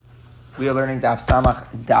We are learning Daf Samach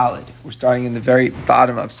Daled. We're starting in the very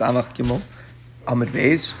bottom of Samach Gimel, Amud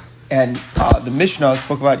Beis. And the Mishnah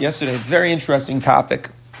spoke about yesterday, a very interesting topic,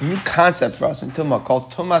 a new concept for us in Tumah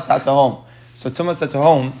called Tumas HaTahom. So Tumas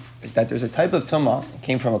HaTahom is that there's a type of Tumah that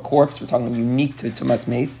came from a corpse, we're talking unique to Tumas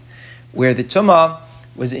Mace, where the Tumah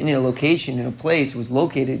was in a location, in a place, was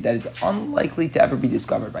located that is unlikely to ever be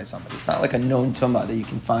discovered by somebody. It's not like a known Tumah that you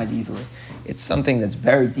can find easily. It's something that's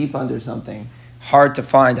buried deep under something, hard to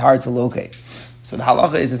find, hard to locate. So the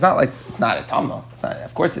halacha is, it's not a tumah.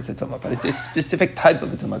 Of course it's a tumah, but it's a specific type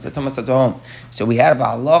of a tumah. It's a tumah satohom. So we have a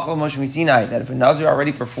halacha Moshe Sinai that if a Nazir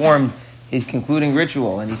already performed his concluding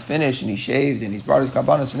ritual and he's finished and he's shaved and he's brought his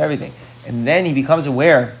karbanos and everything, and then he becomes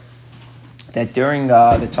aware that during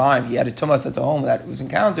the time he had a tumah satohom that was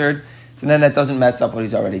encountered, so then that doesn't mess up what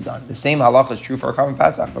he's already done. The same halacha is true for a carbon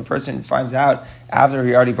pasach. If a person finds out after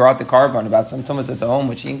he already brought the carbon about some tumah satohom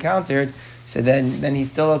which he encountered, so then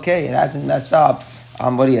he's still okay. It hasn't messed up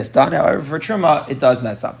what he has done. However, for Truma, it does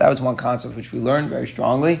mess up. That was one concept which we learned very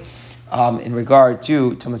strongly in regard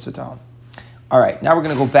to Tumas HaTahom. All right, now we're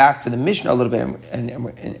going to go back to the Mishnah a little bit, and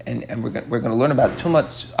we're going to learn about Tumat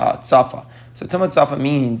Tzafa. So Tumat Tzafa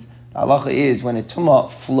means, the halacha is when a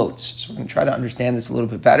Tumah floats. So we're going to try to understand this a little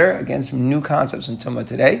bit better. Again, some new concepts in Tumah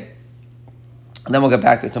today. And then we'll get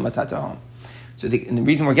back to Tumas HaTahom. So the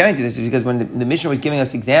reason we're getting to this is because when the Mishnah was giving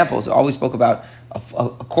us examples, it always spoke about a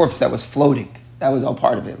corpse that was floating. That was all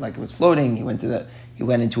part of it. Like it was floating. He went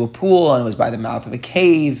into a pool and it was by the mouth of a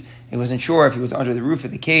cave. He wasn't sure if he was under the roof of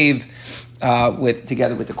the cave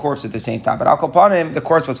together with the corpse at the same time. But al kol panim, the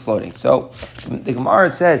corpse was floating. So the Gemara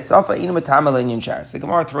says, Safa inu mitame l'inyan sheretz. The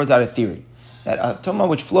Gemara throws out a theory that a tumah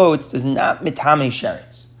which floats does not mitame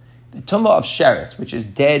sheretz. The tumah of sheretz, which is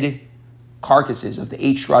dead carcasses of the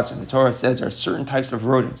 8 shratzim, the Torah says there are certain types of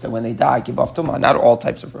rodents that when they die give off tumah. Not all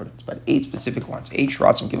types of rodents, but 8 specific ones. 8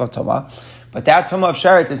 shratzim give off tumah. But that tumah of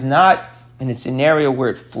sheretz is not in a scenario where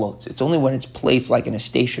it floats. It's only when it's placed like in a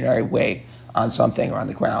stationary way on something or on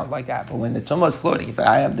the ground like that. But when the tumah is floating, if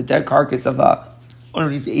I have the dead carcass of one of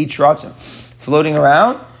these 8 shratzim floating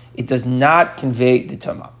around, it does not convey the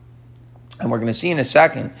tumah. And we're going to see in a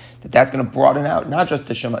second that that's going to broaden out not just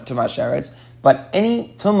the tumah sheretz, but any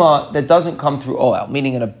tumah that doesn't come through ohel,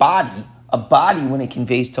 meaning in a body when it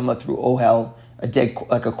conveys tumah through ohel, a dead,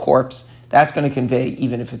 like a corpse, that's going to convey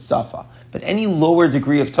even if it's safa. But any lower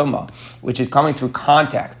degree of tumah, which is coming through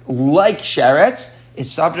contact, like sheretz,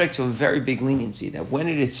 is subject to a very big leniency, that when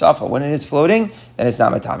it is safa, when it is floating, then it's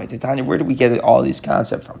not matame. Titania, where do we get all these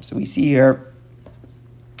concepts from? So we see here,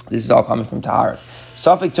 this is all coming from Taharas.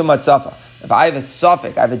 Safek tumah safa. If I have a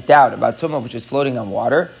safek, I have a doubt about tumah which is floating on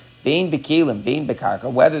water, Bein bekelim, bein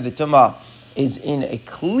bekarka, whether the tumah is in a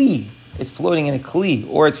kli, it's floating in a kli,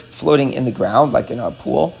 or it's floating in the ground, like in a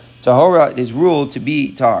pool, tahora, it is ruled to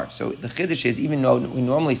be tahar. So the chiddush is, even though we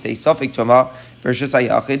normally say safek tumah, versus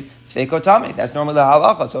hayachid, sveiko tame, that's normally the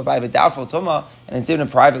halacha. So if I have a doubtful tumah, and it's in a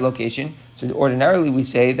private location, so ordinarily we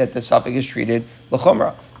say that the safek is treated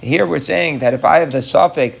l'chumra. Here we're saying that if I have the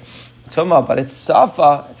safek tumah, but it's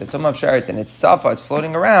safa, it's a tumah of sheretz, and it's safa, it's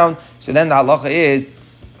floating around, so then the halacha is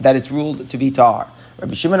that it's ruled to be tahar.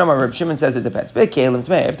 Rabbi Shimon says it depends.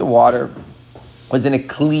 If the water was in a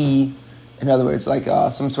kli, in other words, like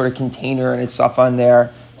some sort of container and it's safa in there,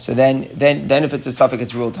 so then if it's a suffix,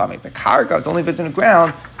 it's ruled tamei. But karka, it's only if it's in the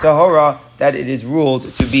ground, tahora, that it is ruled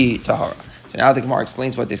to be tahora. So now the Gemara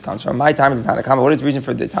explains what this comes from. My time in the Tanakama. What is the reason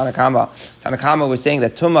for the Tanakama? Tanakama was saying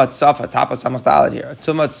that tumah safa, tapa samach daled here,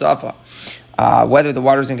 tumah safa. Whether the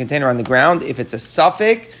water is in a container on the ground, if it's a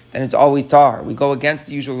suffix, then it's always tar. We go against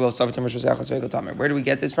the usual rule of suffix. Where do we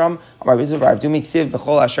get this from? When it speaks about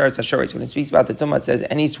the tumah, it says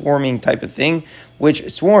any swarming type of thing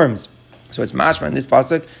which swarms. So it's mashma in this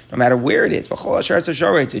pasuk, no matter where it is.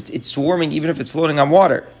 It's swarming even if it's floating on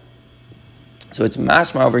water. So it's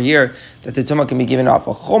mashma over here that the tumah can be given off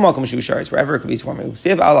wherever it could be swarming.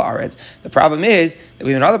 The problem is that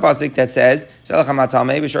we have another pasuk that says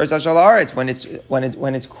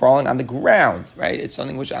when it's crawling on the ground, right? It's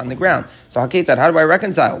something which is on the ground. So how do I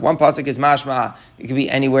reconcile? One pasuk is mashma, it could be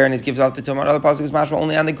anywhere and it gives off the tumah. Another pasuk is mashma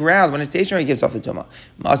only on the ground. When it's stationary, it gives off the tumah.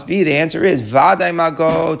 Must be, the answer is vaday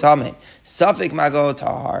mago tameh, safek mago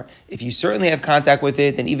tahar. If you certainly have contact with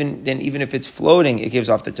it, then even if it's floating, it gives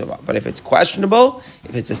off the tumah. But if it's questionable,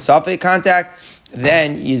 if it's a safek contact,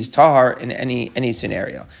 then use tahar in any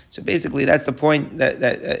scenario. So basically, that's the point that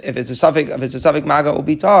if it's a safek maga, it will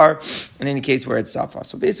be tahar in any case where it's safa.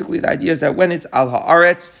 So basically, the idea is that when it's al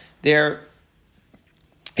haaretz, there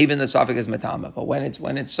even the suffix is matama. But when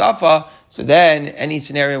it's safa, so then any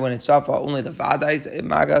scenario when it's safa, only the vada is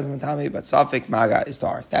maga is matame, but suffix maga is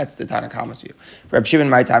tar. That's the Tanakama's view. Reb Shimon,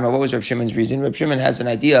 my time. What was Reb Shimon's reason? Reb Shimon has an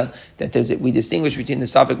idea that we distinguish between the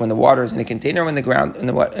suffix when the water is in a container, when the ground, when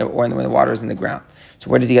the water is in the ground. So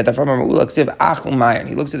where does he get that from? He looks at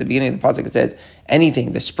the beginning of the pasuk. It says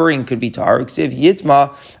anything. The spring could be tar. But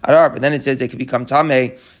then it says it could become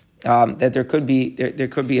tameh. That there could be a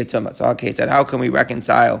tumah. So okay, it said how can we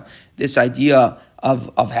reconcile this idea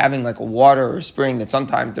of having like a water or a spring that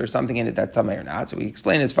sometimes there's something in it that's tameh or not? So we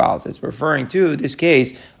explain as follows. It's referring to this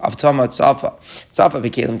case of tamah safa. Safa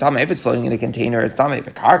b'kelim tameh. If it's floating in a container, it's tameh. If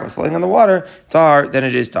a karka is floating on the water, tar, then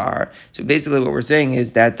it is tar. So basically, what we're saying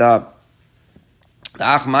is that the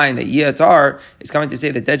achmain, the yatar, is coming to say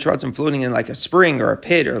that dead shrotzim floating in like a spring or a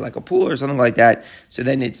pit or like a pool or something like that. So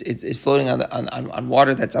then it's floating on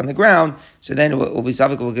water that's on the ground. So then it will be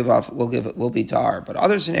safek, will be tar. But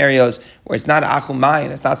other scenarios where it's not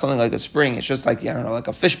achumain, it's not something like a spring. It's just like like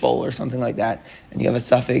a fishbowl or something like that. And you have a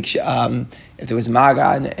suffix. If there was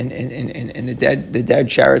maga and the dead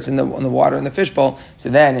chariots in the water in the fishbowl, so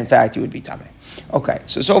then in fact you would be tameh. Okay,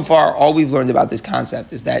 so far all we've learned about this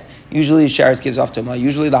concept is that usually Sharis gives off tumah.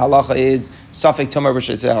 Usually the halacha is safek tumah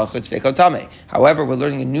b'sheitzeh feiko tameh. However, we're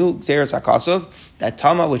learning a new Xeris HaKasov, that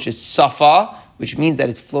tamah, which is safa, which means that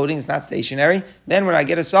it's floating, it's not stationary. Then when I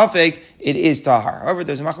get a safek, it is tahar. However,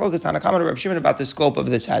 there's a machlokas Tanakama to Reb Shimon about the scope of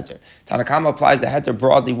this heter. Tanakama applies the heter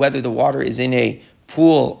broadly, whether the water is in a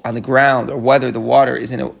pool on the ground or whether the water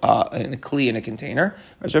is in a kli, in a container.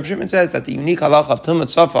 Reb Shimon says that the unique halacha of tumah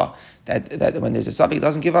safa, that when there's a suffix, it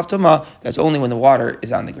doesn't give off tumah, that's only when the water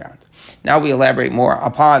is on the ground. Now we elaborate more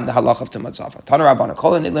upon the halacha of tumah safa. Tana Rabbana,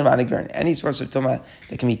 kol nidlin v'anigran, any source of tumah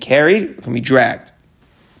that can be carried or can be dragged.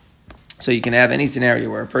 So you can have any scenario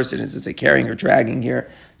where a person is, let's say, carrying or dragging here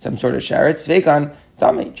some sort of sharetz, sveikan,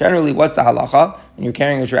 tami. Generally, what's the halacha? When you're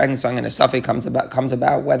carrying or dragging something and a suffix comes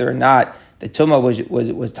about whether or not the tumah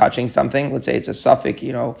was touching something. Let's say it's a suffix,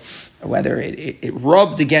 whether it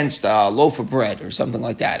rubbed against a loaf of bread or something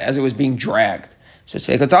like that as it was being dragged. So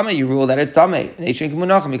sveika tameh, you rule that it's tameh.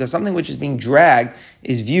 Because something which is being dragged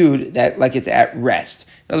is viewed that like it's at rest.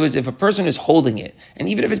 In other words, if a person is holding it, and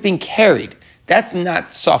even if it's being carried, that's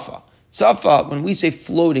not safa. Safa, when we say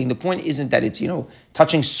floating, the point isn't that it's,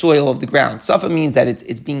 touching soil of the ground. Safa means that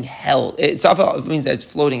it's being held. Safa means that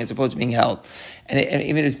it's floating as opposed to being held. And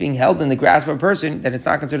even if it's being held in the grasp of a person, then it's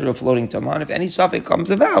not considered a floating tumah. And if any suffix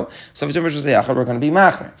comes about, suffix tumah should say, we're going to be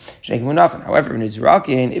machmer. However, in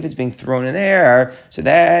Izrakin, if it's being thrown in the air, so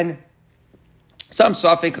then some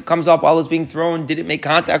suffix comes up while it's being thrown. Did it make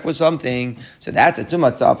contact with something? So that's a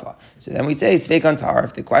tumat safa. So then we say sveik on tar.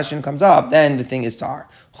 If the question comes up, then the thing is tar.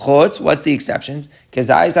 Chutz, what's the exceptions?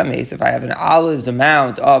 Kezai zameis, if I have an olive's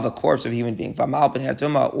amount of a corpse of a human being,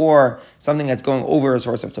 or something that's going over a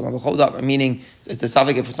source of tumah. Hold up, meaning it's a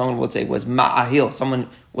suffix if someone would say was ma'ahil, someone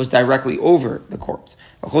was directly over the corpse.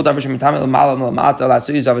 Or anything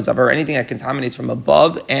that contaminates from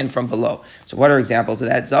above and from below. So what are examples of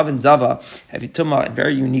that? Zav and zava have tumah in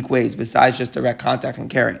very unique ways besides just direct contact and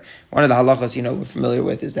carrying. One of the halachas we're familiar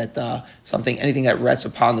with is that anything that rests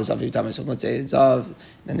upon the zav tumah. So let's say zav,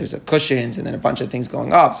 then there's cushions and then a bunch of things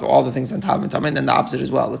going up. So all the things on top of tumah, and then the opposite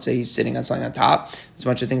as well. Let's say he's sitting on something on top. There's a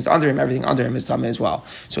bunch of things under him. Everything under him is tumah as well.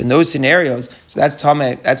 So in those scenarios, so that's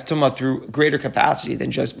tumah through greater capacity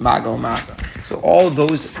than just mago masa. So all of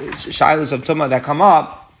those shilas of tumah that come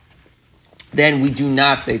up, then we do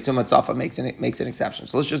not say tumah safa makes an exception.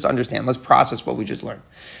 So let's just understand. Let's process what we just learned.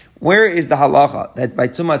 Where is the halacha that by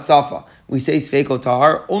tumah safa we say sveiko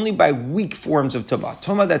tahar only by weak forms of tumah?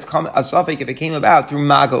 Tumah that's come a suffix if it came about through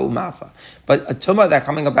maga umasa, but a tumah that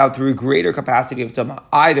coming about through a greater capacity of tumah,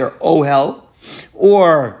 either ohel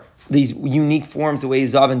or these unique forms, the way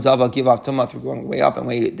Zav and Zava give off tumah through going way up and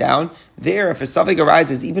way down. There, if a suffix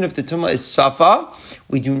arises, even if the tumah is safa,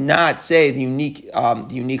 we do not say the unique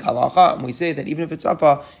halacha, and we say that even if it's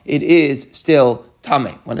safa, it is still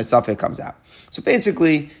tameh when a suffix comes out. So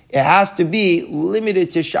basically, it has to be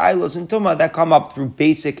limited to shilos and tumah that come up through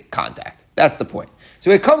basic contact. That's the point.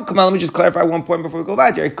 So it could come out, let me just clarify one point before we go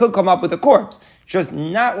back here. It could come up with a corpse, just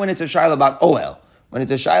not when it's a shilah about ohel. When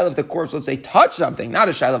it's a shilah of the corpse, let's say, touch something, not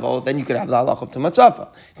a shilah of ohel, then you could have the halach of tumah safa.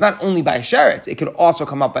 It's not only by sheretz, it could also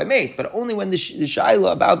come up by mace, but only when the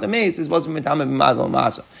shilah about the mace is what's mitame b'mago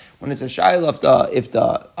masa. When it's a shilah of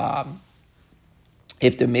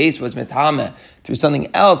if the mace was metame through something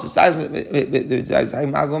else besides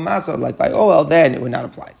mago masa, like by ohel, then it would not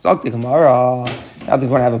apply. So the Gemara, now they're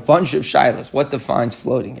going to have a bunch of shilas. What defines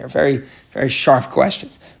floating here? Very, Very sharp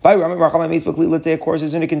questions. Let's say a course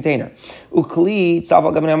is in a container.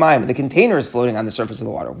 The container is floating on the surface of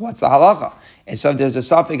the water. What's the halacha? And so there's a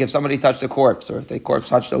suffix if somebody touched a corpse, or if the corpse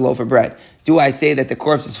touched a loaf of bread. Do I say that the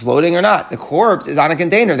corpse is floating or not? The corpse is on a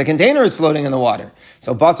container. The container is floating in the water.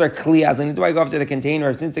 So basar kli azlin. Do I go after the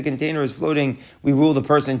container? Since the container is floating, we rule the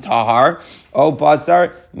person tahar. Oh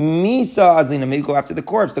basar misa azlina. Maybe go after the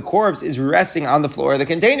corpse. The corpse is resting on the floor of the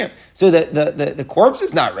container. So the corpse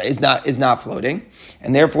is not floating,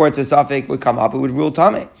 and therefore it's a suffix would come up. It would rule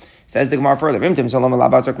tameh. Says the Gemara further,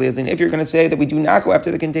 if you're going to say that we do not go after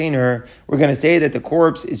the container, we're going to say that the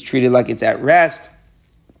corpse is treated like it's at rest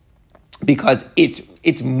because it's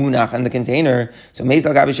munach in the container. So what would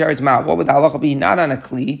the halacha be? Not on a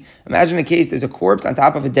kli. Imagine a case, there's a corpse on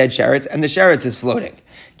top of a dead sheretz, and the sheretz is floating.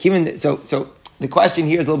 So the question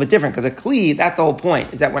here is a little bit different because a kli, that's the whole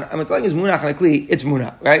point, is that when I'm telling you munach on a kli, it's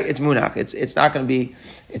munach, right? It's munach. It's not going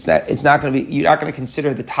to be, you're not going to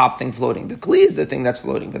consider the top thing floating. The kli is the thing that's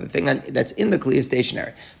floating, but the thing that's in the kli is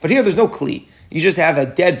stationary. But here there's no kli. You just have a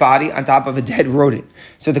dead body on top of a dead rodent.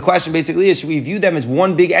 So the question basically is, should we view them as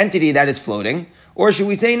one big entity that is floating? Or should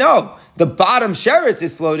we say, no, the bottom sheretz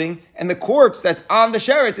is floating and the corpse that's on the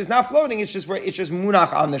sheretz is not floating, it's just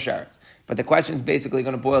munach on the sheretz. But the question is basically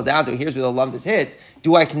going to boil down to, here's where the lumdus hits,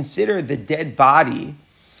 do I consider the dead body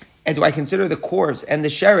and do I consider the corpse and the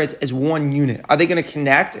sheretz as one unit? Are they going to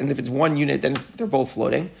connect? And if it's one unit, then they're both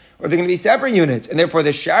floating. Or are they going to be separate units? And therefore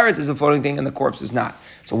the sheretz is a floating thing and the corpse is not.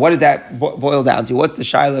 So what does that boil down to? What's the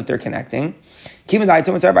shaila if they're connecting? They have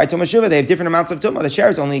different amounts of tumah. The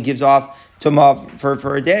sheretz only gives off tumah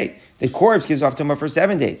for a day. The corpse gives off tumah for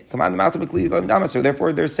 7 days. So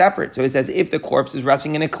therefore they're separate. So it's as if the corpse is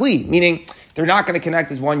resting in a kli, meaning they're not going to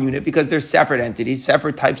connect as one unit because they're separate entities,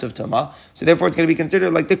 separate types of tumah. So therefore it's going to be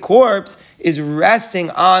considered like the corpse is resting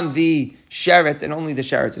on the sheretz and only the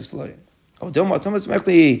sheretz is floating.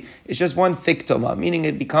 Tumah is just one thick tumah, meaning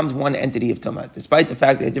it becomes one entity of tumah. Despite the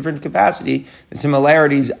fact that at different capacity, the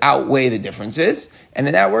similarities outweigh the differences. And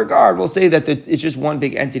in that regard, we'll say that it's just one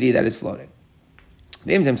big entity that is floating. If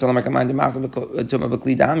you're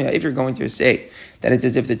going to say that it's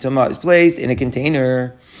as if the tumah is placed in a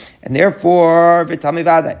container, and therefore, so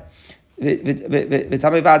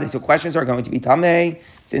questions are going to be tameh,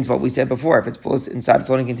 since what we said before, if it's inside a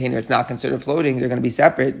floating container, it's not considered floating, they're going to be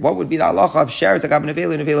separate. What would be the halacha of sheretz agab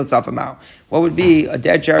nevela and nevela tzafamau? What would be a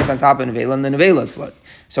dead sheretz on top of a nevela and the nevela is floating?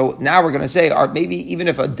 So now we're going to say, or maybe even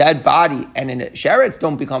if a dead body and a sheretz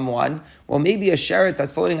don't become one, well, maybe a sheretz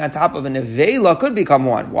that's floating on top of a nevela could become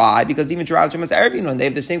one. Why? Because even Shirav Chumas Erevin, they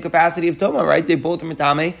have the same capacity of tumah, right? They both are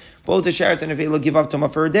mitame, both the sheretz and nevela give off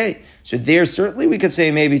tumah for a day. So there certainly we could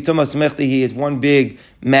say maybe tumah smechtihi is one big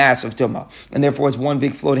mass of tumah, and therefore it's one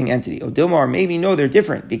big floating entity. Odilma, or maybe no, they're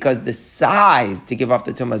different because the size to give off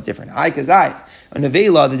the tumah is different. Haikaz eyes. A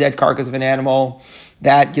nevela, the dead carcass of an animal,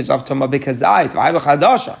 that gives off tumah because eyes.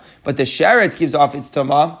 But the sheretz gives off its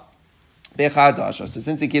tumah bechadasha. So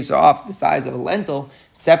since it gives off the size of a lentil,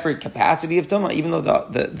 separate capacity of tumah, even though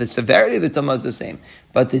the severity of the tumah is the same,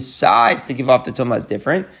 but the size to give off the tumah is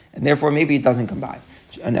different, and therefore maybe it doesn't combine.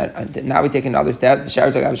 And now we take another step. The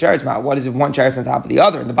sheretz like sheretz. What is it? One sheretz on top of the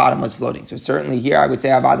other, and the bottom was floating. So certainly here I would say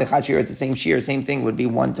avad echad shir. It's the same shear, same thing would be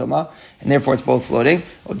one tumah, and therefore it's both floating.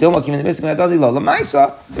 They're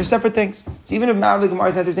separate things. So even if Ma'av Gemara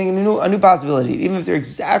is entertaining a new possibility, even if they're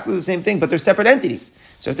exactly the same thing, but they're separate entities.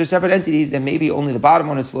 So if they're separate entities, then maybe only the bottom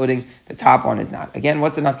one is floating, the top one is not. Again,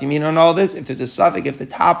 what's the nafkamina on all this? If there's a suffix, if the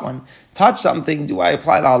top one touch something, do I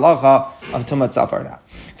apply the halacha of tumat safar or not?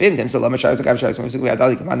 If I'm going to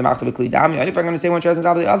say one sheretz on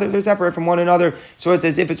top of the other, they're separate from one another. So it's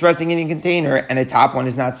as if it's resting in a container, and the top one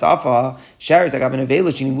is not safa. Sheretz,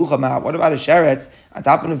 what about a sheretz on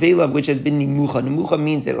top of a vela which has been nimucha? Nimucha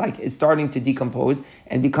means that like it's starting to decompose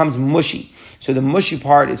and becomes mushy. So the mushy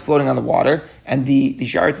part is floating on the water, and the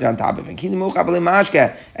sheretz is on top of it.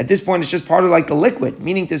 At this point, it's just part of like the liquid,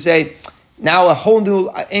 meaning to say, now a whole new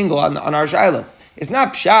angle on our shaylas. It's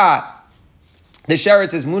not pshat. The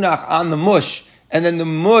sheretz is munach on the mush, and then the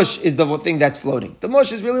mush is the thing that's floating. The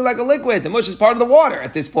mush is really like a liquid. The mush is part of the water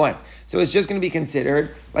at this point. So it's just going to be considered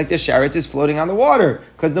like the sheretz is floating on the water,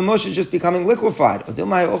 because the mush is just becoming liquefied. No, at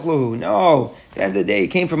the end of the day, it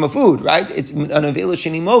came from a food, right? It's an avela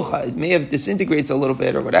sheni mocha. It may have disintegrates a little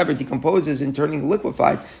bit or whatever, decomposes and turning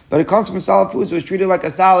liquefied, but it comes from solid food, so it's treated like a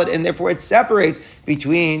solid, and therefore it separates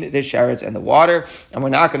between the sheretz and the water. And we're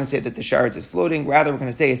not going to say that the sheretz is floating. Rather, we're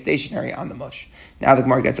going to say it's stationary on the mush. Now the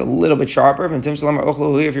Gemara gets a little bit sharper. If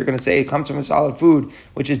you're going to say it comes from a solid food,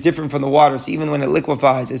 which is different from the water, so even when it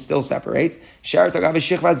liquefies, it's still separate. separates. Sheretz agav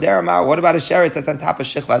shichva zera. What about a sheretz that's on top of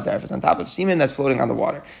shichva zera? If it's on top of semen that's floating on the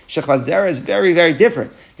water, shichva zera is very, very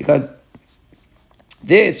different because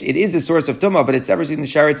it is a source of tumah, but it separates between the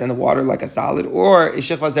sheretz and the water like a solid, or is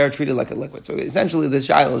shichva zera treated like a liquid? So essentially, the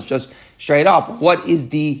shaila is just straight up: what is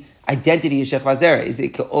the identity of shichva zera? Is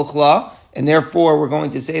it ke'ochla? And therefore, we're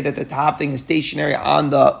going to say that the top thing is stationary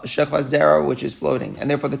on the shechva zera, which is floating, and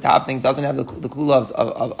therefore the top thing doesn't have the kula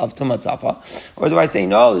of tumah tzafa. Or do I say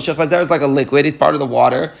no? The shechva zera is like a liquid; it's part of the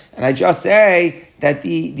water, and I just say that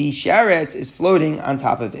the sheretz is floating on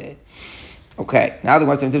top of it. Okay, now the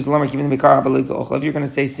question is, if you're going to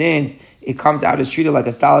say since it comes out as treated like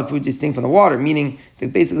a solid food distinct from the water, meaning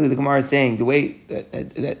that basically the Gemara is saying the way that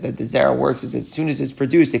the zera works is as soon as it's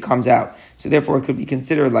produced, it comes out. So therefore it could be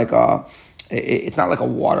considered like it's not like a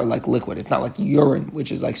water-like liquid. It's not like urine,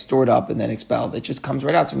 which is like stored up and then expelled. It just comes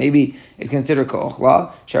right out. So maybe it's considered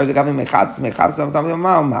ka'ochla.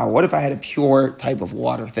 What if I had a pure type of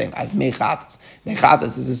water thing? I have mechatas.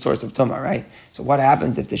 Mechatas is a source of tumah, right? So what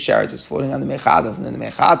happens if the sheretz is floating on the mechatas and then the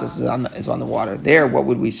mechatas is on the water? There, what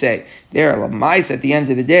would we say? There, lamais, at the end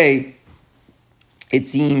of the day, it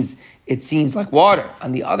seems like water.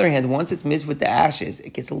 On the other hand, once it's mixed with the ashes,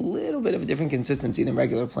 it gets a little bit of a different consistency than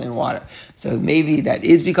regular plain water. So maybe that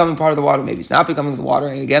is becoming part of the water, maybe it's not becoming the water.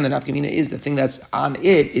 And again, the nafkamina is the thing that's on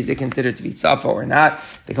it. Is it considered to be tzafa or not?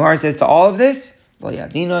 The Gemara says to all of this, we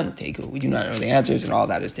do not know the answers, and all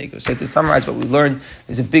that is teku. So to summarize what we learned,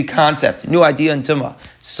 there's a big concept, a new idea in tumah.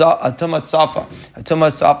 A tumah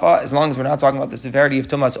tzafa, as long as we're not talking about the severity of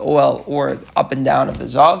tumah's OL or up and down of the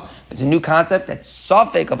zav, there's a new concept that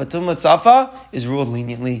safek of a tumah tzafa is ruled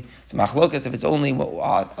leniently. It's machlokas if it's only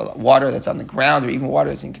water that's on the ground or even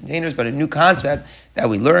water that's in containers, but a new concept that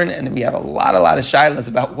we learn, and then we have a lot of shilas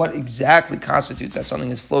about what exactly constitutes that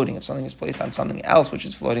something is floating, if something is placed on something else which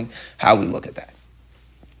is floating, how we look at that.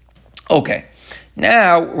 Okay,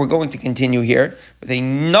 now we're going to continue here with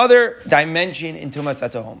another dimension in Tumas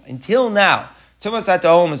HaTahom. Until now, Tumas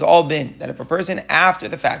HaTahom has all been that if a person after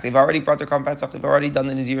the fact, they've already brought their Korban Pesach, they've already done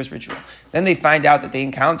the Nazir's ritual, then they find out that they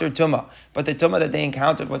encountered Tumah, but the Tumah that they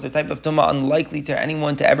encountered was a type of Tumah unlikely to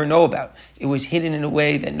anyone to ever know about. It was hidden in a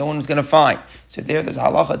way that no one was going to find. So there's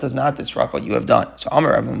halacha does not disrupt what you have done. So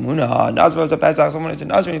Amar Rav Munah, Nazir was a Pesach, someone is a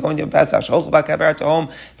Nazir, you're going to a Pesach,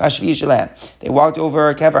 they walked over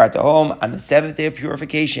a kever at the home on the 7th day of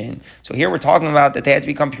purification. So here we're talking about that they had to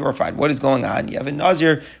become purified. What is going on? You have a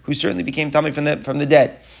Nazir who certainly became tummy from the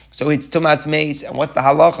dead. So it's Tumas Meis, and what's the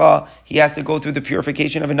halacha? He has to go through the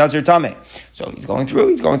purification of a Nazir Tameh. So he's going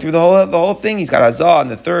through the whole thing. He's got Azah on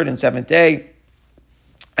the 3rd and 7th day.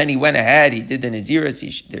 And he went ahead, he did the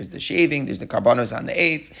Naziris, there's the shaving, there's the Karbanos on the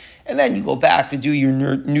 8th, and then you go back to do your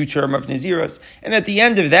new term of Naziris. And at the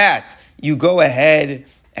end of that, you go ahead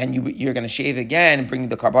and you're going to shave again and bring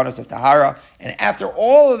the Karbanos of Tahara. And after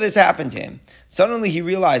all of this happened to him, suddenly he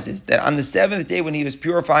realizes that on the 7th day when he was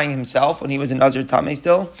purifying himself, when he was in Nazir Tameh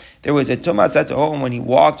still, there was a Tumas HaTahom when he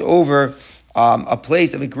walked over a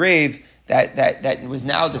place of a grave that was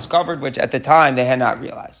now discovered, which at the time they had not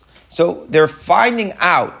realized. So they're finding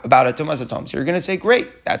out about a Tumas HaTahom. So you're going to say,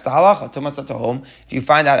 great, that's the halacha, Tumas HaTahom. If you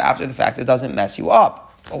find out after the fact, it doesn't mess you up.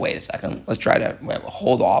 Well, wait a second. Let's try to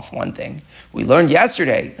hold off one thing. We learned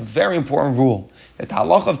yesterday a very important rule, that the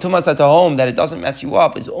halacha of Tumas HaTahom, that it doesn't mess you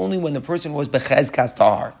up, is only when the person was bechezkas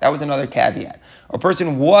tahar. That was another caveat. A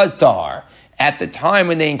person was tahar at the time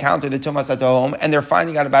when they encountered the Tumas HaTahom, and they're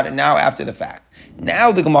finding out about it now after the fact.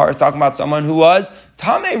 Now the Gemara is talking about someone who was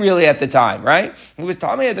Tameh really at the time, right? He was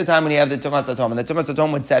Tameh at the time when he had the Tumas HaTahom, and the Tumas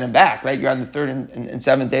HaTahom would set him back, right? You're on the 3rd and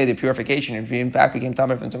 7th day of the purification, and if he in fact became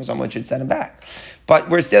Tameh from the Tumas HaTahom, it should set him back. But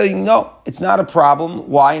we're saying, no, it's not a problem.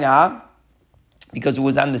 Why not? Because it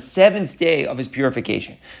was on the 7th day of his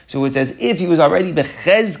purification. So it was as if he was already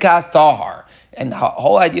bechezkas tahar. And the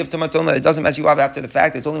whole idea of Tumas HaTahom, that it doesn't mess you up after the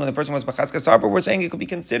fact, it's only when the person was bechezkas tahar, but we're saying it could be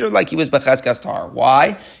considered like he was bechezkas tahar.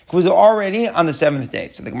 Why? It was already on the 7th day.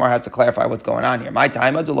 So the Gemara has to clarify what's going on here. My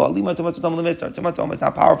time, Tumas HaTahom is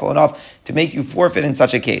not powerful enough to make you forfeit in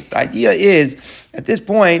such a case. The idea is, at this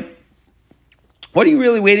point, what are you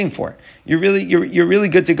really waiting for? You're really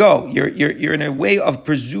good to go. You're in a way of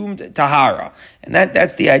presumed tahara. And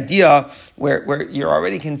that's the idea where you're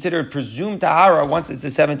already considered presumed tahara once it's the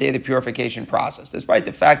 7th day of the purification process. Despite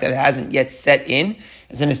the fact that it hasn't yet set in,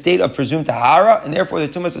 it's in a state of presumed tahara, and therefore the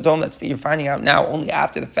Tumas HaTahom that you're finding out now only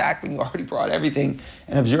after the fact when you already brought everything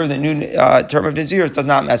and observed the new term of Naziris does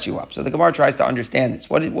not mess you up. So the Gemara tries to understand this.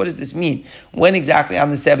 What does this mean? When exactly on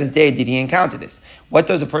the 7th day did he encounter this? What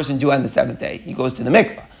does a person do on the 7th day? He goes to the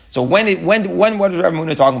mikvah. So when what was Rav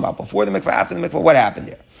Huna talking about? Before the mikvah, after the mikvah, what happened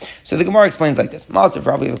there? So the Gemara explains like this. Malzer,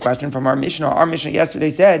 probably have a question from our Mishnah. Our Mishnah yesterday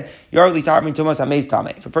said, Yarli Tarmin Tumas Hameis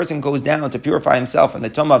Tameh. If a person goes down to purify himself from the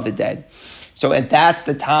tumah of the dead, so and that's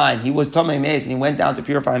the time he was Tomei Meis and he went down to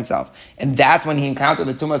purify himself. And that's when he encountered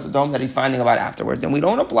the Tumas Adom that he's finding about afterwards. And we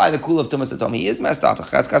don't apply the kul of Tumas Adom. He is messed up.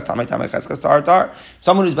 Cheskas Tamei Tamei Cheskas Tar Tar.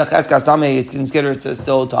 Someone who's Becheskas Tamei is considered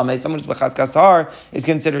still Tamei. Someone who's Becheskas Tar is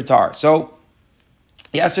considered Tar. So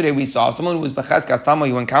yesterday we saw someone who was Becheskas Tamei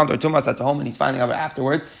who encountered Tumas at home and he's finding out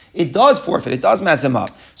afterwards. It does forfeit. It does mess him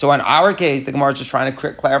up. So in our case, the Gemara is just trying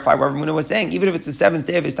to clarify what Rav Huna was saying. Even if it's the seventh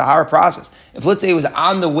day of his tahara process, if let's say it was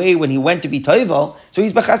on the way when he went to be toivel, so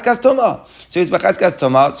he's becheskas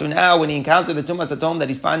tumah. So now when he encountered the tumas atom that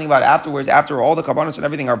he's finding about afterwards, after all the karbanos and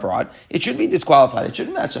everything are brought, it should be disqualified. It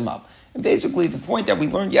shouldn't mess him up. And basically, the point that we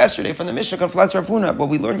learned yesterday from the Mishnah conflicts Rav Huna. What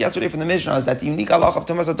we learned yesterday from the Mishnah is that the unique halach of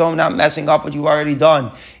tumas atom not messing up what you've already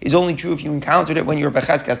done is only true if you encountered it when you were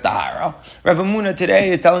becheskas tahara. Rav Huna today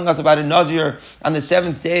is telling us about a Nazir on the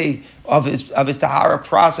seventh day of his tahara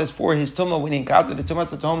process for his tumah when he encountered the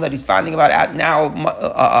tumas atom that he's finding about at now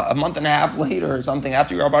a month and a half later or something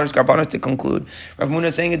after your karbanos to conclude. Rav Huna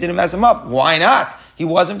is saying it didn't mess him up. Why not? He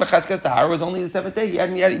wasn't becheskas tahara. It was only the seventh day. He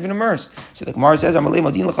hadn't yet even immersed. So the Gemara says, I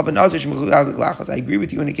agree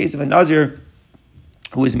with you in the case of a Nazir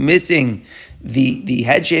who was missing the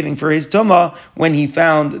head shaving for his tumah when he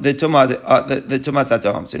found the tumah the tumas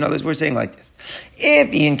hatohom. So in other words, we're saying like this: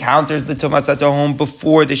 if he encounters the tumas hatohom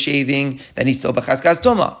before the shaving, then he's still bechaskas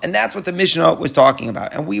tumah, and that's what the Mishnah was talking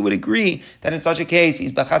about. And we would agree that in such a case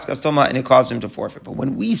he's bechaskas tumah and it caused him to forfeit. But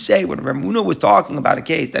when we say when Rav Huna was talking about a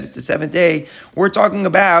case that it's the seventh day, we're talking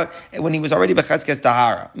about when he was already bechaskas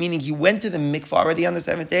tahara, meaning he went to the mikvah already on the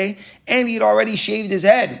seventh day and he'd already shaved his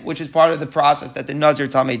head, which is part of the process that the Nazir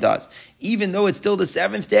Tameh does. Even though it's still the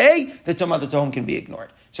seventh day, the Tumah Tatom can be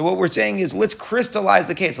ignored. So what we're saying is, let's crystallize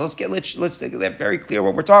the case. Let's get very clear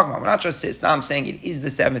what we're talking about. We're not just saying it is the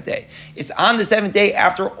seventh day. It's on the seventh day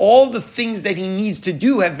after all the things that he needs to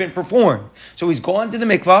do have been performed. So he's gone to the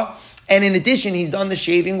mikvah, and in addition, he's done the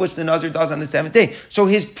shaving, which the Nazir does on the seventh day. So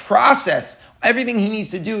his process, everything he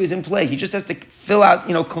needs to do is in play. He just has to fill out,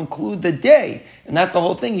 conclude the day. And that's the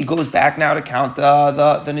whole thing. He goes back now to count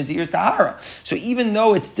the Nazir's Tahara. So even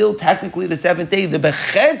though it's still technically the seventh day, the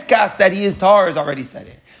Bechezkas that he is Tahara is already set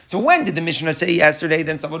in. So when did the Mishnah say yesterday,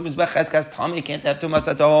 then someone who's Bechezkas Tameh can't have Tumas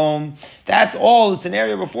at home? That's all the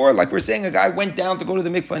scenario before. Like we're saying, a guy went down to go to the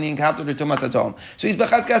mikvah and he encountered a Tumas at home. So he's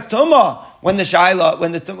Bechezkas Tumah when the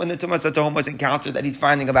Tumas at home was encountered that he's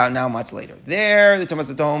finding about now much later. There, the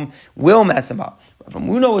Tumas at home will mess him up. Rav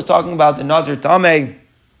Huna was talking about the Nazir Tameh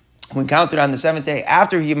who encountered on the seventh day,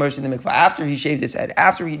 after he immersed in the mikvah, after he shaved his head,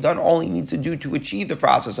 after he'd done all he needs to do to achieve the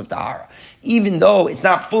process of tahara. Even though it's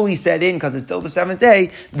not fully set in because it's still the seventh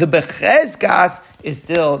day, the bechezkas is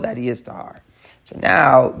still that he is tahara. So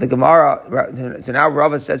now the Gemara, so now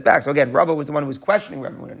Rava says back. So again, Rava was the one who was questioning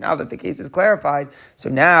Rav Huna. Now that the case is clarified, so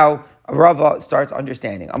now Rava starts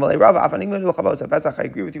understanding. Amalei Rava, I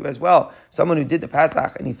agree with you as well. Someone who did the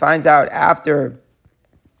Pesach and he finds out after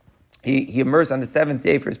he immersed on the seventh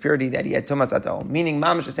day for his purity that he had tumas atom, meaning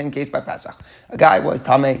mamash the same case by Pesach. A guy was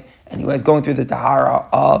tameh and he was going through the tahara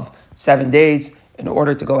of 7 days in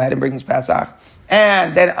order to go ahead and bring his Pesach.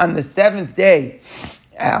 And then on the seventh day,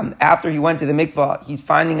 after he went to the mikvah, he's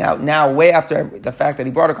finding out now, way after the fact that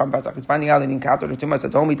he brought a Karban Pesach, he's finding out that he encountered a tumas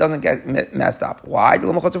atom. He doesn't get messed up. Why?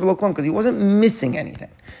 Because he wasn't missing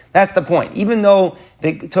anything. That's the point. Even though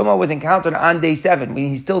the tumah was encountered on day 7,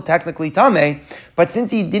 he's still technically tameh, but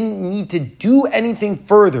since he didn't need to do anything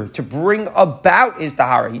further to bring about his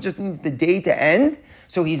tahara, he just needs the day to end.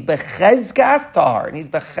 So he's bechezkas tahar, and he's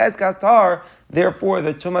bechezkas tahar. Therefore,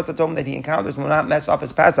 the tumas atom that he encounters will not mess up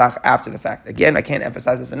his Pesach after the fact. Again, I can't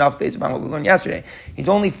emphasize this enough based upon what we learned yesterday. He's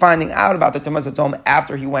only finding out about the tumas atom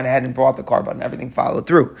after he went ahead and brought the korban and everything followed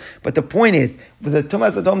through. But the point is, with the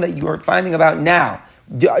tumas atom that you are finding about now,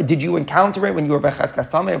 did you encounter it when you were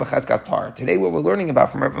bechezkas tameh or bechezkas tar? Today, what we're learning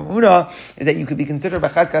about from Rav Huna is that you could be considered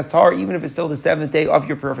bechezkas tar even if it's still the seventh day of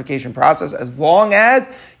your purification process, as long as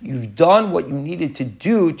you've done what you needed to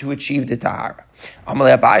do to achieve the tahara.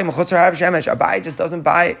 Abai just doesn't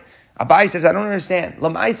buy it. Abai says, I don't understand.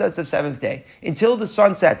 Lamaisa, it's the seventh day. Until the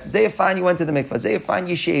sun sets. Zayafan, you went to the mikvah. Zayafan,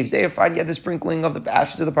 you shaved. Zayafan, you had the sprinkling of the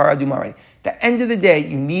ashes of the paraduma already. At the end of the day,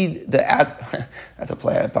 you need that's a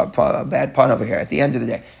bad pun over here. At the end of the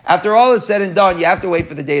day. After all is said and done, you have to wait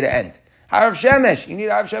for the day to end. Harav Shemesh. You need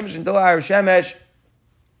Harav Shemesh. Until Harav Shemesh,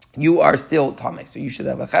 you are still tameh. So you should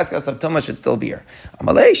have a cheskas of tumah should still be here.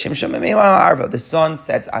 The sun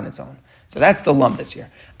sets on its own. So that's the lumdus here.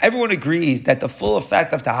 Everyone agrees that the full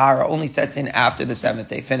effect of tahara only sets in after the seventh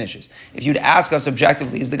day finishes. If you'd ask us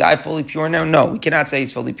objectively, is the guy fully pure now? No, we cannot say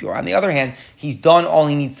he's fully pure. On the other hand, he's done all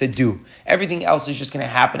he needs to do. Everything else is just going to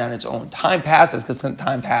happen on its own. Time passes because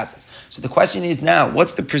time passes. So the question is now,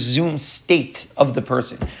 what's the presumed state of the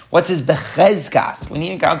person? What's his bechezkas? When he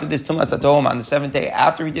encountered this tumas atom on the seventh day,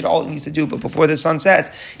 after he did all he needs to do, but before the sun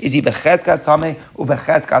sets, is he bechezkas tameh u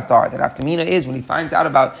bechezkas tar? That afkamina is when he finds out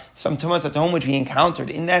about some tumas atom which he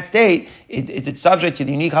encountered in that state, is it subject to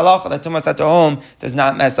the unique halacha that tumas atom does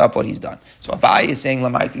not mess up what he's done. So Abai is saying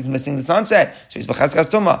lamais he's missing the sunset, so he's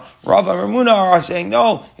bechezkas tuma. Rav and Ramuna are saying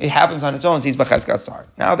no, it happens on its own, so he's bechezkas tar.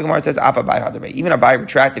 Now the Gemara says Af Abai Hadarei. Even Abai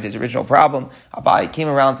retracted his original problem. Abai came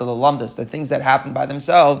around to the lumdus, the things that happen by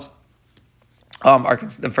themselves.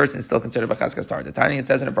 The person is still considered b'chazkas tar. The tiny it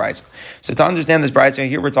says in a brayso. So to understand this brayso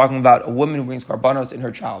here, we're talking about a woman who brings karbanos in her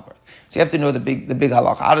childbirth. So you have to know the big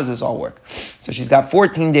halacha. How does this all work? So she's got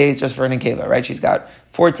 14 days just for an nekeva, right? She's got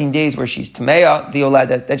 14 days where she's tameya, the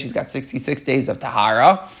oledes. Then she's got 66 days of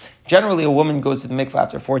tahara. Generally, a woman goes to the mikvah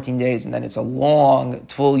after 14 days, and then it's a long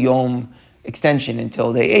full yom extension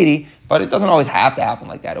until day 80, but it doesn't always have to happen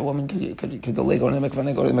like that. A woman could delay going to the mikvah and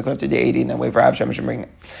then go to the mikvah after day 80 and then wait for Av Shemesh and bring it.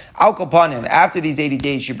 Al Kapanim, after these 80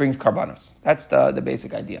 days, she brings karbanos. That's the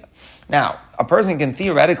basic idea. Now, a person can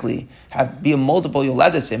theoretically be a multiple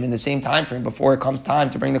yoledesim in the same time frame before it comes time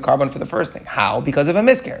to bring the carbon for the first thing. How? Because of a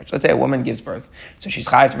miscarriage. Let's say a woman gives birth. So she's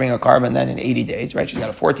chayav to bring a carbon then in 80 days, right? She's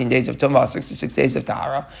got 14 days of tumah, 66 days of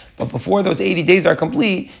tahara. But before those 80 days are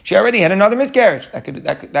complete, she already had another miscarriage.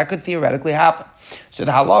 That could theoretically happen. So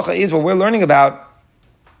the halacha is what we're learning about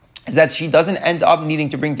is that she doesn't end up needing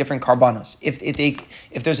to bring different karbanos.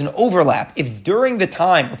 If there's an overlap, if during the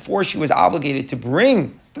time before she was obligated to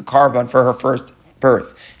bring the carbon for her first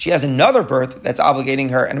birth, she has another birth that's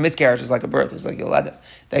obligating her, and a miscarriage is like a birth, it's like yoledes,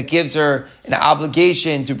 that gives her an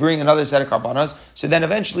obligation to bring another set of karbanos. So then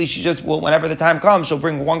eventually she just will, whenever the time comes, she'll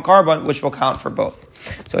bring one carbon, which will count for both.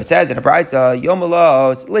 So it says in a brayso, Yom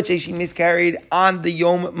Malos, let's say she miscarried on the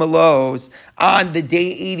Yom Malos, on the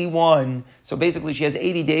day 81. So basically she has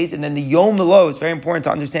 80 days, and then the Yom Malos, very important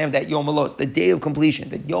to understand that Yom Malos, the day of completion.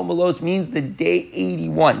 The Yom Malos means the day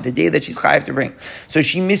 81, the day that she's chayav to bring. So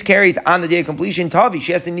she miscarries on the day of completion, Tavi,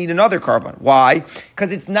 she has to need another carbon. Why?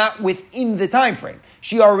 Because it's not within the time frame.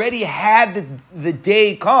 She already had the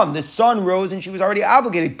day come, the sun rose, and she was already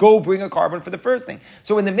obligated, go bring a carbon for the first thing.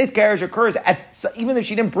 So when the miscarriage occurs, even if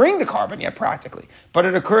she didn't bring the carbon yet practically, but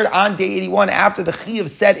it occurred on day 81 after the chiyuv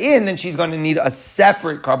set in, then she's going to need a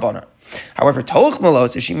separate carbon. However, Tolch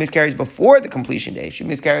Malos, if she miscarries before the completion day, if she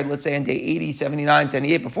miscarried, let's say, on day 80, 79,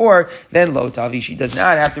 78 before, then Lo Tavi, she does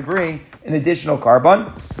not have to bring an additional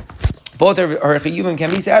carbon. Both her chiyuvim can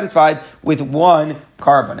be satisfied with one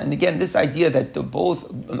carbon. And again, this idea that both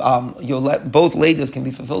leidos can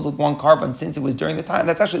be fulfilled with one carbon since it was during the time,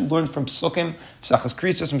 that's actually learned from Psukim, Pesachas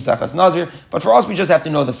Krisos, Pesachas Nazir. But for us, we just have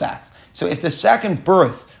to know the facts. So if the second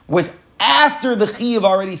birth was after the chiyuv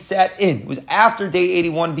already set in, was after day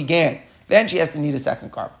 81 began, then she has to need a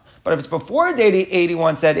second carbon. But if it's before day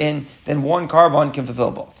 81 set in, then one carbon can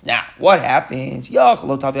fulfill both. Now, what happens? I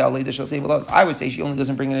would say she only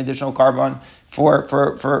doesn't bring an additional carbon for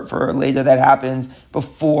a later that happens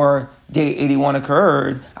before day 81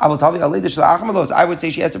 occurred. I would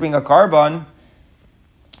say she has to bring a carbon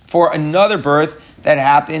for another birth that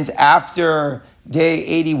happens after day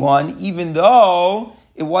 81, even though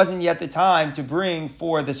it wasn't yet the time to bring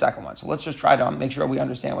for the second one. So let's just try to make sure we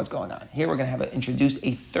understand what's going on. Here we're going to introduce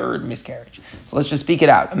a third miscarriage. So let's just speak it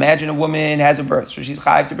out. Imagine a woman has a birth, so she's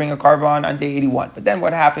chayav to bring a carbon on day 81. But then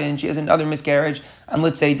what happens? She has another miscarriage on,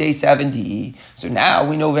 let's say, day 70. So now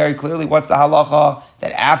we know very clearly what's the halacha,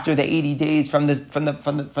 that after the 80 days from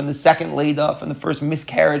the second leda, from the first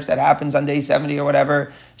miscarriage that happens on day 70 or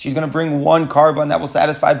whatever, she's going to bring one carbon that will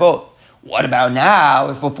satisfy both. What about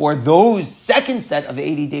now if before those second set of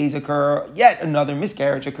 80 days occur, yet another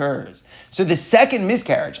miscarriage occurs? So the second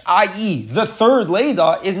miscarriage, i.e. the third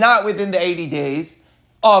leda, is not within the 80 days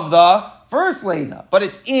of the first leda, but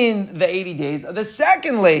it's in the 80 days of the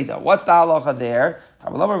second leda. What's the halacha there?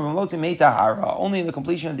 Only in the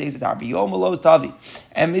completion of the days of tahara.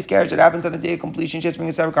 And miscarriage that happens on the day of completion, she has to bring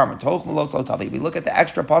a separate carbon. We look at the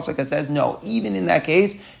extra pasuk that says, no, even in that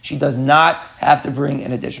case, she does not have to bring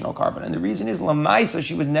an additional carbon. And the reason is, lamaisa,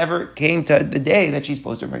 she never came to the day that she's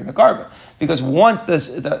supposed to bring the carbon. Because once the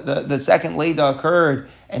second leda occurred,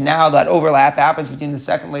 and now that overlap happens between the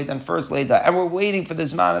second leda and first leda, and we're waiting for the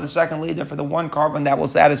zman of the second leda for the one carbon that will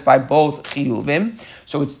satisfy both chiyuvim.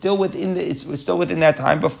 So it's still within that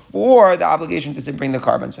time before the obligation to bring the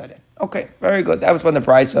carbon set in. Okay, very good. That was when the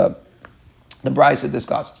price the Brisa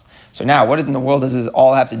discusses. So now, what in the world does this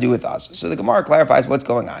all have to do with us? So the Gemara clarifies what's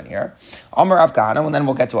going on here. Amar Rav Kahana, and then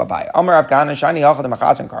we'll get to Abai. Amar Rav Kahana, Shani Yachad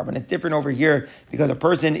Machas carbon. It's different over here because a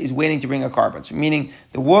person is waiting to bring a carbon. So meaning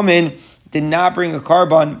the woman did not bring a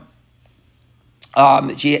carbon.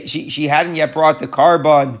 She hadn't yet brought the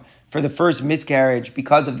carbon for the first miscarriage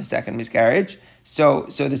because of the second miscarriage. So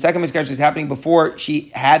the second miscarriage is happening before she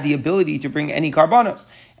had the ability to bring any carbonos.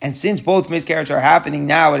 And since both miscarriages are happening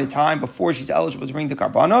now at a time before she's eligible to bring the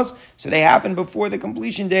carbonos, so they happen before the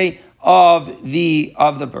completion day of the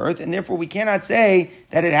birth, and therefore we cannot say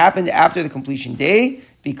that it happened after the completion day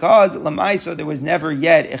because lamaisa there was never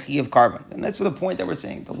yet a chiyuv carbon. And that's what the point that we're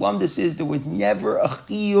saying. The lumdus is there was never a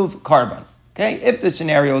chiyuv carbon. Okay, if the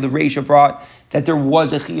scenario, the Reisha brought that there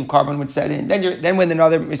was a chiyuv carbon which set in, then when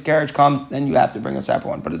another miscarriage comes, then you have to bring a separate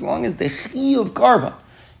one. But as long as the chiyuv carbon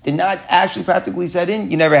did not actually practically set in,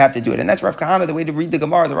 you never have to do it. And that's Rav Kahana, the way to read the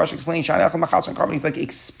Gemara. The Rosh explains Shani Yachad Machas carbon. He's like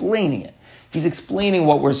explaining it. He's explaining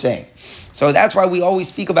what we're saying. So that's why we always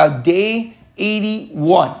speak about day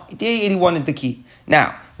 81. Day 81 is the key.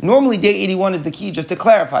 Now, normally day 81 is the key, just to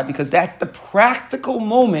clarify, because that's the practical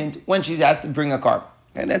moment when she's asked to bring a carbon.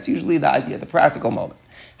 And that's usually the idea, the practical moment.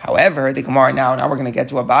 However, the Gemara now we're going to get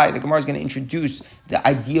to Abai. The Gemara is going to introduce the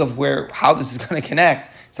idea of how this is going to connect.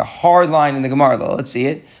 It's a hard line in the Gemara, though. Let's see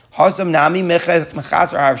it. Hasam nami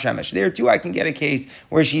mechas har shemesh. There too, I can get a case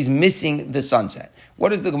where she's missing the sunset.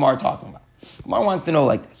 What is the Gemara talking about? The Gemara wants to know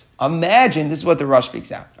like this. Imagine, this is what the Rush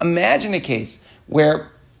speaks out. Imagine a case where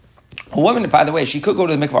a woman, by the way, she could go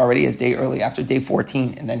to the mikvah already a day early, after day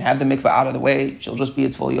 14, and then have the mikvah out of the way. She'll just be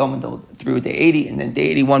at full yom until through day 80, and then day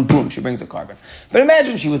 81, boom, she brings a carbon. But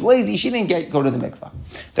imagine she was lazy, she didn't go to the mikvah.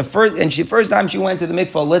 The first time she went to the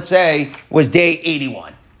mikvah, let's say, was day 81.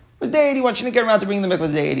 It was day 81, she didn't get around to bringing the mikvah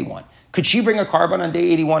to day 81. Could she bring a carbon on day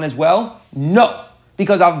 81 as well? No,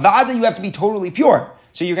 because avada, you have to be totally pure.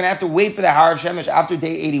 So you're going to have to wait for the Harav Shemesh after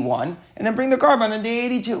day 81, and then bring the carbon on day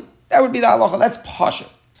 82. That would be the halacha, that's pasha.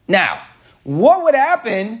 Now, what would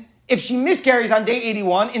happen if she miscarries on day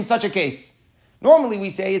 81 in such a case? Normally we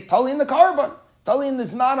say it's tali in the carbon, tali in the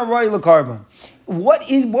zman aroy carbon. What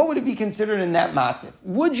would it be considered in that matziv?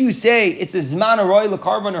 Would you say it's a zman aroy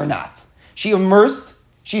carbon or not? She immersed,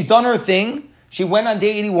 she's done her thing, she went on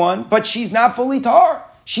day 81, but she's not fully tar.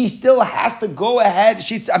 She still has to go ahead.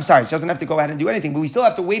 She doesn't have to go ahead and do anything, but we still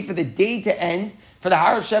have to wait for the day to end, for the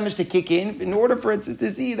Harav Shemesh to kick in order for it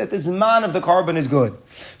to see that the Zman of the carbon is good.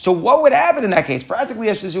 So what would happen in that case? Practically,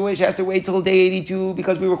 she has to wait till day 82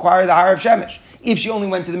 because we require the Harav Shemesh, if she only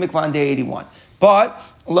went to the mikvah on day 81. But,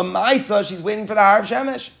 Lamaisa, she's waiting for the Harav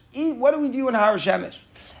Shemesh. What do we do in Harav Shemesh?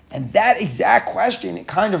 And that exact question, it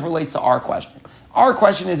kind of relates to our question. Our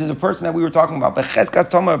question is a person that we were talking about,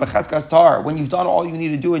 Becheskas Tomer, Becheskas Tar, when you've done all you need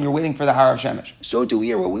to do and you're waiting for the Harav Shemesh. So do we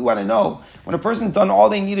here, what we want to know, when a person's done all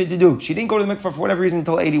they needed to do, she didn't go to the mikvah for whatever reason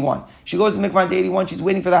until 81. She goes to the mikvah on day 81, she's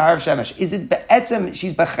waiting for the Harav Shemesh. Is it Be'etzem,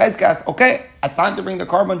 she's Becheskas, okay, it's time to bring the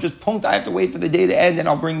carbon, just punkt, I have to wait for the day to end and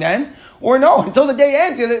I'll bring then? Or no, until the day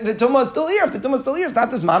ends, the tumah is still here. If the tumah is still here, it's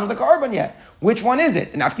not this man of the carbon yet. Which one is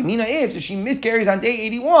it? And Afkamina if, so she miscarries on day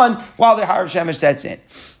 81 while the Harav Shemesh sets in.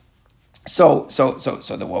 So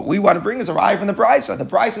what we want to bring is a raya from the Brisa. The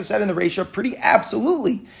Brisa said in the Reisha pretty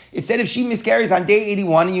absolutely. It said if she miscarries on day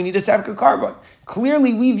 81 and you need a separate carbon.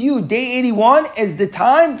 Clearly, we view day 81 as the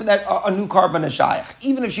time for that a new carbon is shaykh.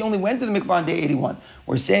 Even if she only went to the mikvah on day 81.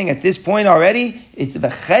 We're saying at this point already, it's the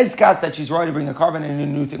chezkas that she's ready to bring a carbon and a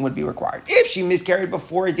new thing would be required. If she miscarried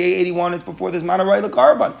before day 81, it's before this manarai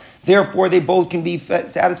carbon. Therefore, they both can be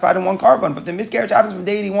satisfied in one carbon. But if the miscarriage happens from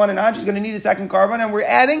day 81 and on, she's going to need a second carbon. And we're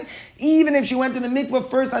adding, even if she went to the mikvah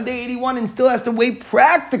first on day 81 and still has to wait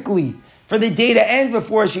practically for the day to end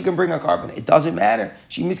before she can bring a carbon. It doesn't matter.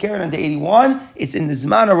 She miscarried on day 81. It's in the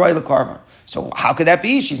Zman Aroy carbon. So how could that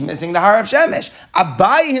be? She's missing the Harav Shemesh.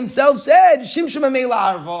 Abai himself said, Shimshum Amei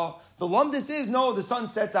La'arva. The lumdus is, no, the sun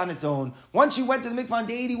sets on its own. Once you went to the mikvah on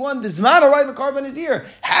day 81, the Zman Aroy the carbon is here.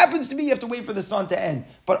 Happens to be you have to wait for the sun to end.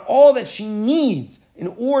 But all that she needs in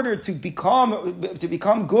order to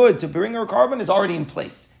become good, to bring her carbon, is already in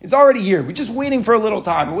place. It's already here. We're just waiting for a little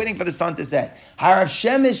time. We're waiting for the sun to set. Harav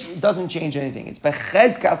Shemesh doesn't change anything. It's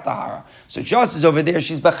Bechezkas Tahara. So just as over there,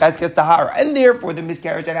 she's Bechezkas Tahara. And therefore, the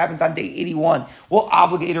miscarriage that happens on day 81 will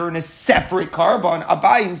obligate her in a separate carbon.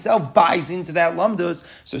 Abai himself buys into that lumdus.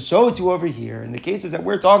 So too over here, in the cases that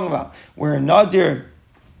we're talking about, where a Nazir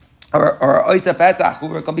or Oisa Pesach,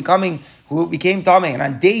 who became Tameh, and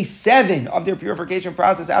on day 7 of their purification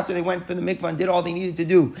process, after they went for the mikvah and did all they needed to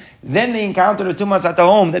do, then they encountered a Tumas at the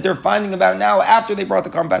home that they're finding about now after they brought the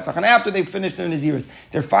Korban Pesach and after they finished their Naziris.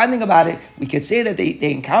 They're finding about it. We could say that they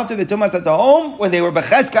encountered the Tumas at the home when they were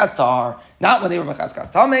Becheskas Tahar, not when they were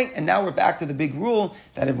Becheskas Tameh. And now we're back to the big rule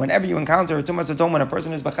that whenever you encounter a Tumas at the home, when a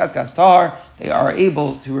person is Becheskas Tahar, they are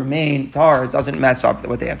able to remain Tahar. It doesn't mess up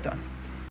what they have done.